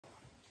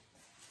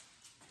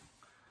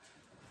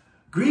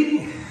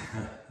Greeting.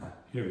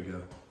 Here we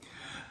go.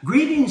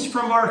 Greetings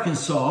from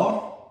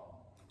Arkansas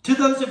to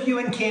those of you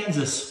in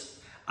Kansas.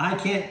 I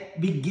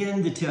can't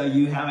begin to tell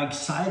you how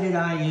excited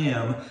I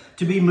am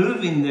to be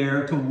moving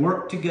there to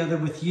work together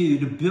with you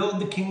to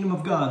build the kingdom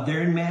of God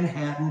there in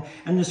Manhattan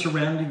and the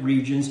surrounding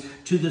regions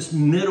to this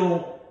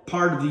middle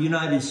part of the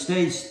United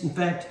States. In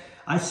fact,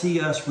 I see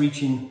us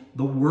reaching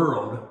the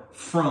world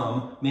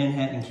from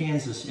Manhattan,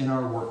 Kansas in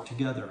our work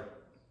together.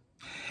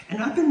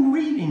 And I've been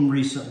reading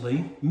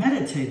recently,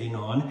 meditating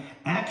on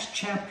Acts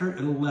chapter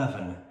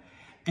 11.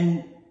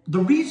 And the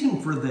reason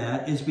for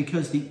that is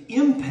because the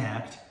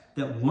impact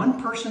that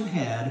one person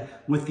had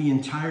with the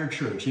entire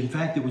church. In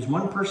fact, it was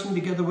one person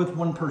together with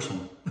one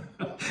person.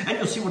 And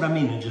you'll see what I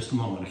mean in just a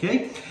moment,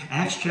 okay?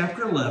 Acts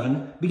chapter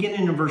 11,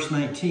 beginning in verse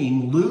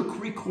 19,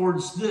 Luke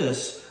records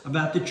this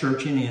about the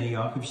church in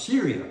Antioch of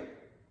Syria.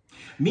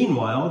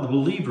 Meanwhile, the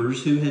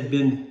believers who had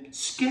been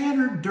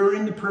scattered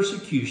during the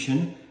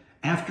persecution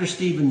after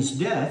Stephen's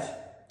death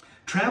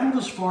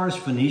traveled as far as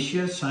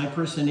Phoenicia,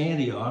 Cyprus, and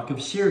Antioch of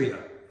Syria.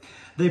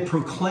 They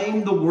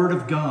proclaimed the word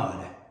of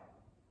God,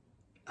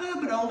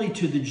 but only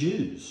to the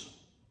Jews.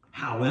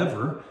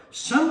 However,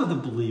 some of the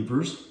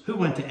believers who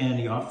went to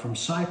Antioch from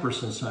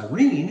Cyprus and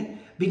Cyrene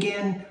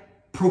began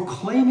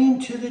proclaiming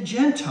to the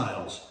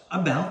Gentiles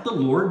about the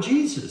Lord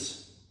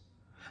Jesus.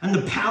 And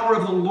the power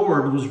of the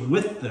Lord was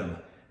with them,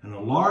 and a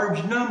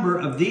large number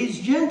of these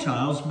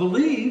Gentiles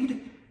believed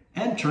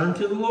and turned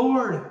to the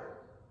Lord.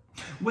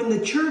 When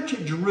the church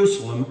at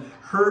Jerusalem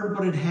heard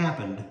what had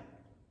happened,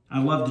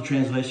 I love the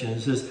translation.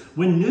 It says,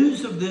 when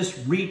news of this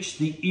reached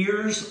the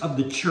ears of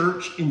the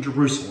church in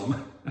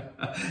Jerusalem.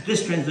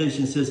 This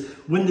translation says,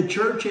 when the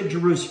church at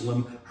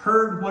Jerusalem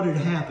heard what had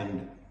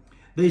happened,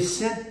 they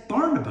sent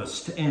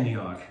Barnabas to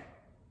Antioch.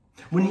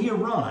 When he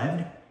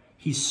arrived,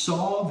 he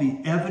saw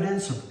the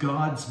evidence of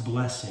God's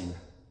blessing,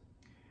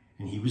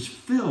 and he was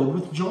filled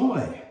with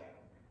joy.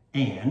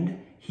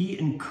 And he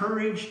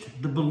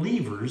encouraged the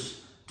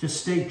believers to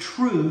stay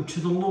true to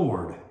the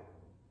Lord.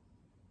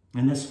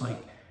 And that's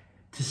like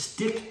to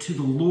stick to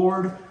the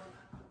Lord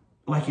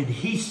like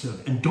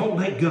adhesive and don't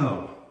let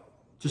go.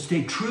 To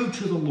stay true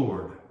to the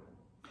Lord.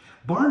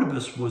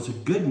 Barnabas was a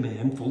good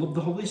man, full of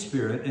the Holy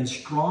Spirit and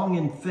strong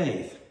in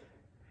faith.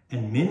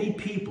 And many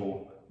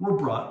people were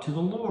brought to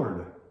the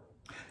Lord.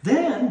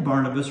 Then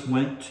Barnabas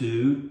went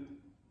to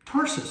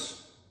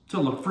Tarsus to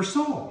look for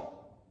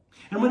Saul.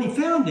 And when he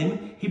found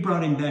him, he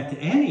brought him back to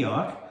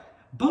Antioch.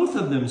 Both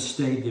of them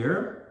stayed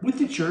there with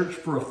the church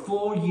for a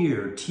full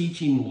year,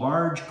 teaching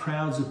large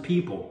crowds of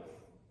people.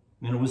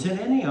 And it was in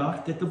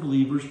Antioch that the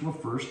believers were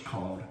first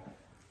called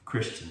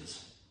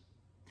Christians.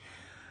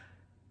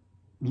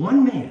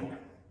 One man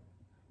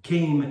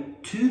came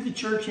to the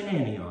church in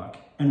Antioch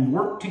and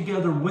worked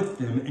together with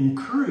them,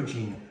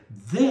 encouraging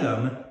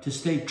them to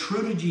stay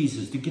true to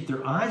Jesus, to get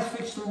their eyes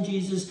fixed on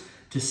Jesus,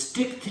 to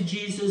stick to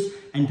Jesus,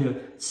 and to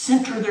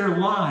center their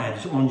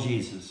lives on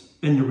Jesus.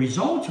 And the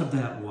result of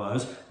that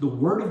was the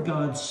word of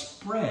God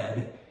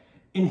spread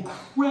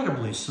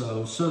incredibly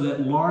so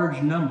that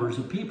large numbers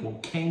of people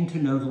came to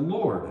know the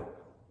Lord.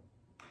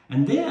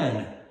 And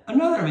then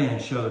another man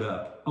showed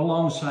up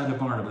alongside of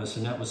Barnabas,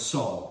 and that was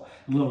Saul.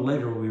 A little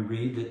later we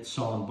read that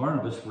Saul and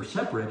Barnabas were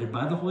separated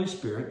by the Holy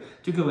Spirit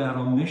to go out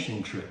on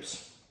mission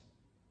trips.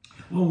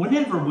 Well,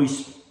 whenever we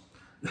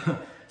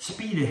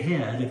speed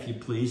ahead, if you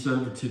please,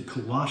 over to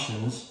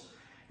Colossians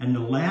and the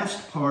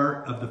last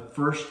part of the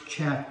first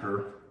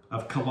chapter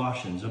of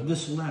Colossians, of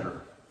this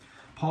letter,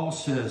 Paul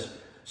says,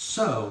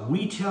 so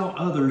we tell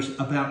others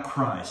about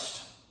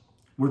Christ.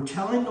 We're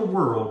telling the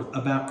world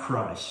about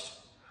Christ,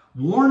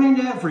 warning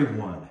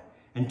everyone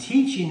and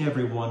teaching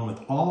everyone with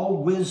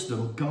all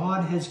wisdom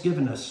God has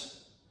given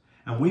us.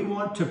 And we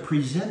want to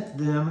present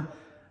them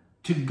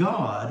to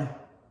God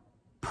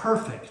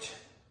perfect.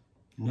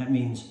 And that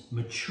means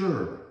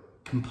mature,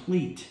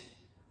 complete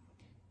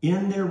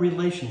in their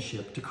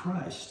relationship to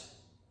Christ.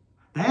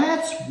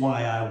 That's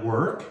why I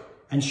work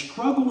and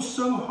struggle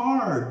so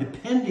hard,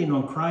 depending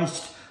on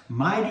Christ's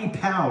mighty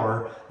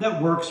power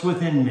that works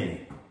within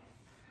me.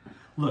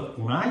 Look,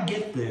 when I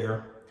get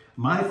there,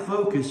 my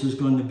focus is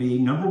going to be,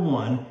 number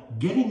one,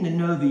 getting to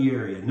know the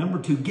area.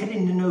 Number two,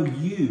 getting to know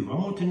you. I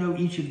want to know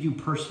each of you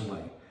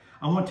personally.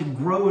 I want to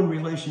grow in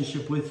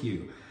relationship with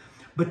you.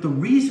 But the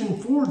reason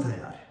for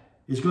that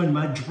is going to be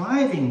my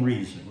driving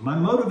reason, my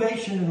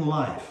motivation in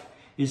life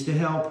is to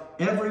help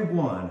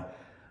everyone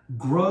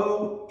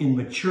grow in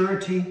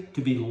maturity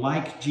to be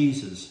like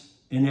Jesus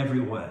in every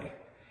way.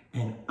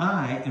 And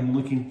I am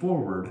looking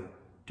forward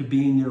to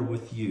being there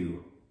with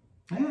you.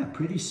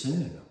 Pretty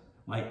soon,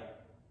 like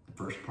the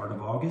first part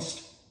of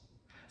August.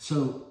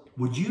 So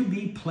would you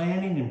be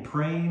planning and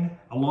praying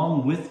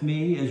along with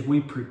me as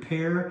we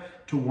prepare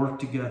to work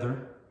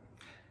together?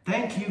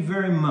 Thank you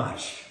very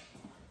much.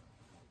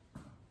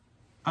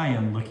 I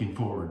am looking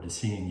forward to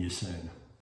seeing you soon.